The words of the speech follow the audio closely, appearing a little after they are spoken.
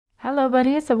Hello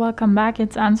buddies, so welcome back.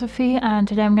 It's Anne-Sophie and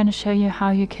today I'm going to show you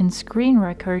how you can screen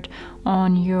record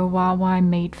on your HUAWEI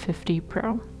Mate 50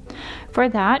 Pro. For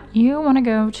that, you want to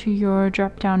go to your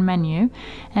drop down menu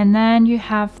and then you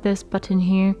have this button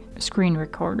here, screen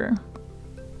recorder.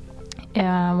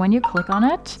 When you click on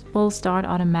it, it will start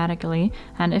automatically,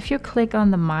 and if you click on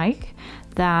the mic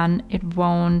then it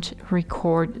won't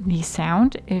record the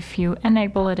sound. If you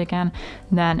enable it again,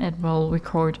 then it will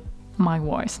record my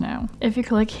voice now. If you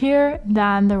click here,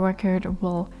 then the record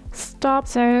will stop.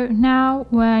 So now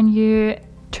when you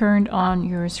turned on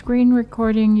your screen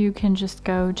recording, you can just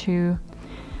go through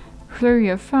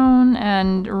your phone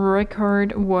and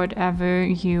record whatever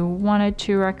you wanted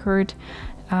to record,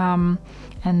 and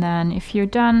then if you're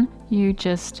done, you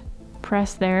just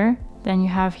press there. Then you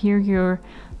have here your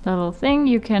little thing.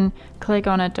 You can click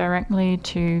on it directly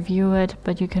to view it,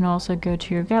 but you can also go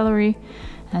to your gallery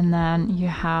and then you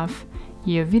have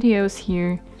your videos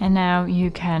here, and now you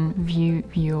can view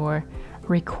your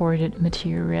recorded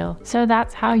material. So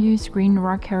that's how you screen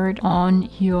record on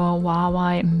your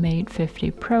HUAWEI Mate 50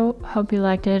 Pro. Hope you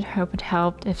liked it, hope it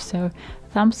helped. If so,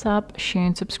 thumbs up, share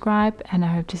and subscribe, and I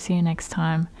hope to see you next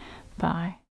time. Bye.